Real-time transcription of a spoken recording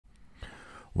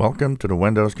Welcome to the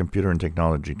Windows Computer and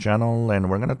Technology channel, and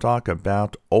we're going to talk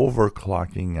about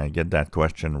overclocking. I get that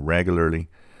question regularly,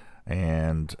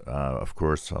 and of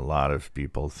course a lot of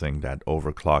people think that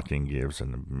overclocking gives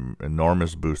an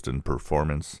enormous boost in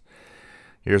performance.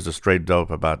 Here's the straight dope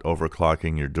about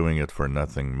overclocking: you're doing it for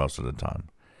nothing most of the time.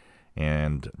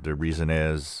 And the reason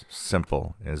is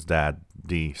simple, is that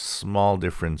the small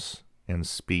difference in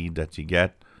speed that you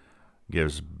get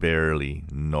gives barely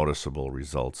noticeable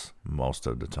results most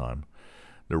of the time.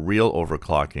 The real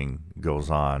overclocking goes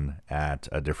on at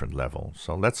a different level.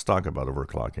 So let's talk about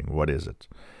overclocking. What is it?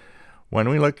 When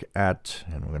we look at,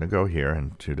 and we're going to go here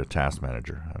into the task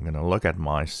manager, I'm going to look at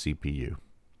my CPU.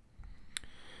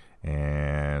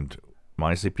 And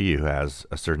my CPU has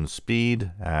a certain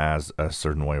speed, has a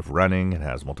certain way of running, it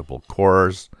has multiple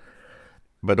cores.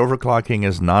 But overclocking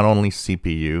is not only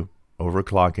CPU.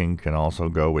 Overclocking can also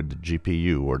go with the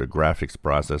GPU or the graphics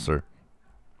processor.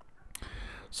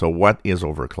 So what is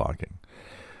overclocking?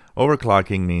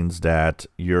 Overclocking means that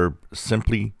you're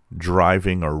simply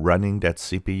driving or running that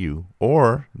CPU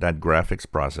or that graphics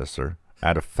processor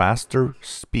at a faster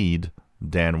speed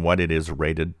than what it is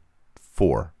rated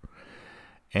for.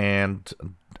 And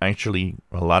actually,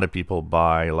 a lot of people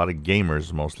buy, a lot of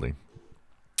gamers mostly,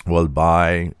 will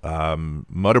buy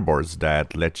motherboards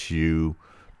that let you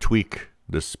tweak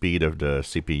the speed of the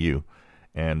CPU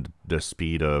and the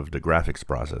speed of the graphics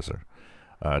processor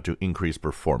to increase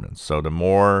performance. So the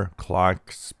more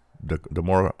clocks,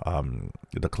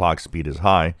 the clock speed is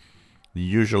high,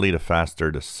 usually the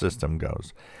faster the system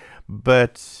goes.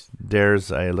 But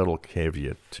there's a little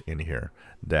caveat in here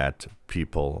that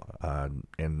people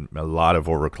and a lot of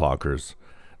overclockers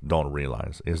don't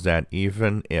realize, is that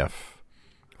even if,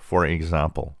 for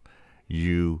example,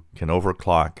 you can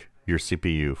overclock your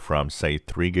CPU from, say,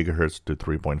 3 gigahertz to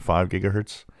 3.5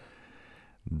 gigahertz,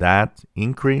 that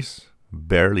increase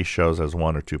barely shows as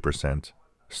 1 or 2%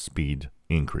 speed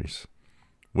increase,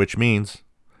 which means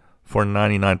for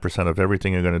 99% of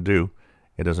everything you're going to do,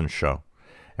 it doesn't show.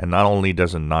 And not only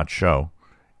does it not show,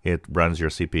 it runs your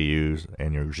CPUs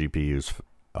and your GPUs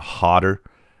hotter,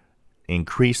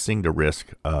 increasing the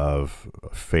risk of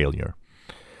failure.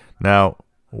 Now,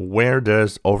 where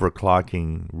does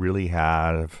overclocking really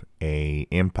have an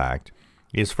impact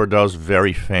is for those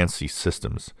very fancy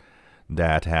systems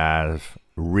that have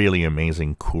really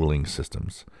amazing cooling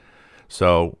systems.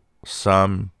 So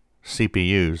some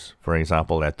CPUs, for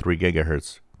example, at 3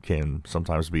 gigahertz can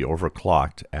sometimes be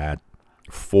overclocked at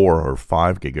 4 or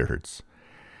 5 gigahertz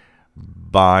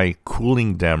by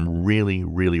cooling them really,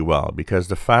 really well, because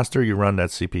the faster you run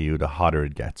that CPU, the hotter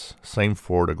it gets. Same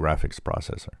for the graphics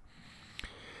processor.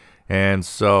 And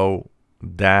so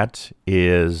that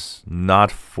is not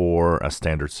for a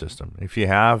standard system. If you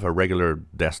have a regular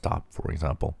desktop, for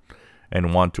example,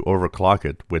 and want to overclock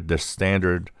it with the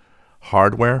standard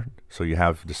hardware, so you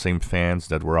have the same fans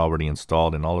that were already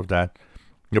installed and all of that,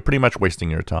 you're pretty much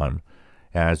wasting your time,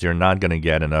 as you're not going to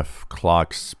get enough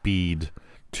clock speed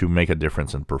to make a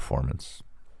difference in performance.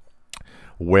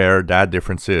 Where that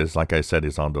difference is, like I said,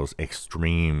 is on those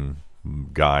extreme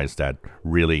guys that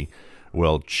really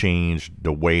will change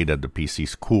the way that the PC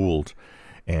is cooled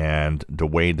and the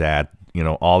way that, you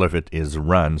know, all of it is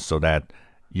run, so that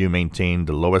you maintain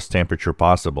the lowest temperature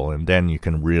possible, and then you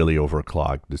can really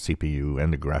overclock the CPU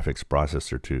and the graphics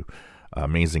processor to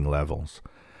amazing levels.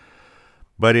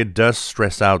 But it does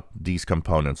stress out these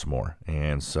components more,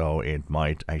 and so it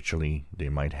might actually, they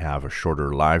might have a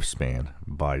shorter lifespan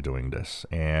by doing this.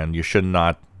 And you should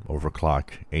not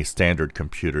overclock a standard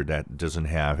computer that doesn't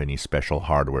have any special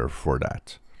hardware for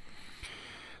that.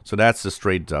 So that's the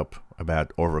straight up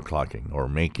about overclocking, or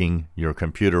making your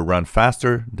computer run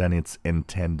faster than its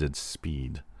intended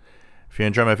speed. If you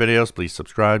enjoy my videos, please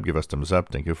subscribe, give us thumbs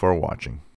up. Thank you for watching.